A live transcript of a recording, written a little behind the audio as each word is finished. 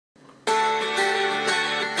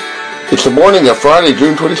It's the morning of Friday,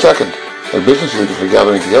 June 22nd, and business leaders are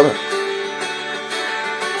gathering together.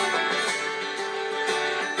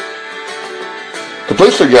 The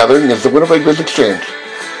place they're gathering is the Winnipeg Biz Exchange,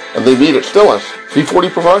 and they meet at Stella's, 340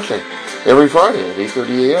 Provencher, every Friday at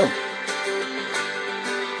 8:30 a.m.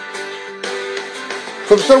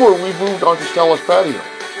 For the summer, we've moved on to Stella's patio,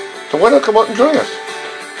 so why not come out and join us?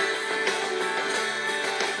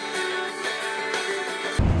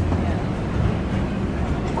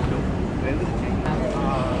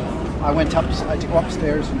 I had to go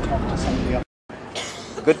upstairs and talk to somebody else.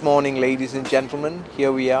 Good morning, ladies and gentlemen.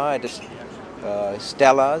 Here we are at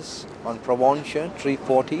Stella's on Provencher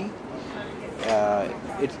 340.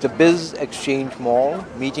 It's the Biz Exchange Mall,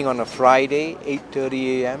 meeting on a Friday,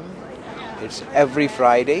 8:30 a.m. It's every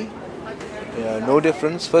Friday. No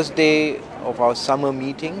difference. First day of our summer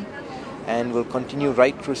meeting, and we'll continue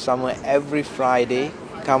right through summer every Friday.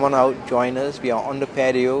 Come on out, join us. We are on the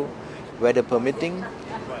patio, weather permitting.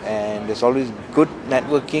 And there's always good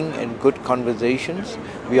networking and good conversations.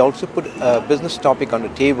 We also put a business topic on the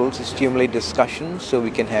table to stimulate discussions, so we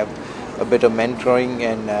can have a bit of mentoring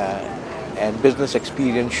and business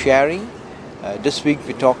experience sharing. This week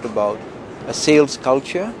we talked about a sales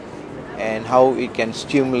culture and how it can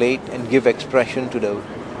stimulate and give expression to the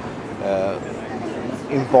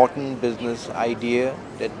important business idea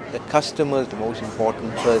that the customer is the most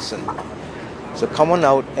important person. So come on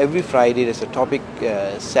out every Friday. There's a topic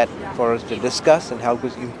set for us to discuss and help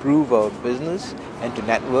us improve our business and to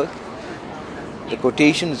network. The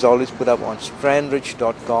quotation is always put up on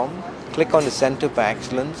StrandRidge.com. Click on the Center for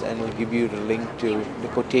Excellence and it'll give you the link to the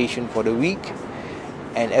quotation for the week.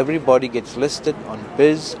 And everybody gets listed on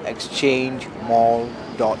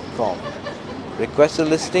bizexchangemall.com. Request a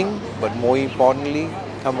listing, but more importantly,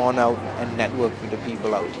 come on out and network with the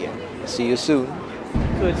people out here. See you soon. So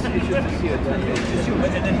it's just you.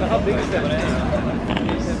 And then how big is that? I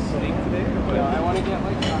want to get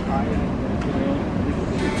like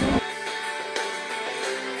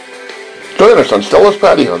Join us on Stella's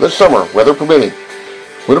patio this summer, weather permitting.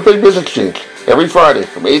 Winnipeg Biz Exchange, every Friday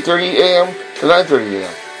from 8:30 a.m. to 9:30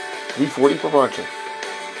 a.m. 340 Provencher.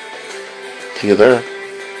 See you there.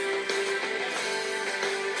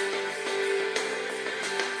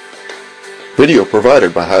 Video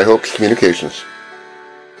provided by High Hopes Communications.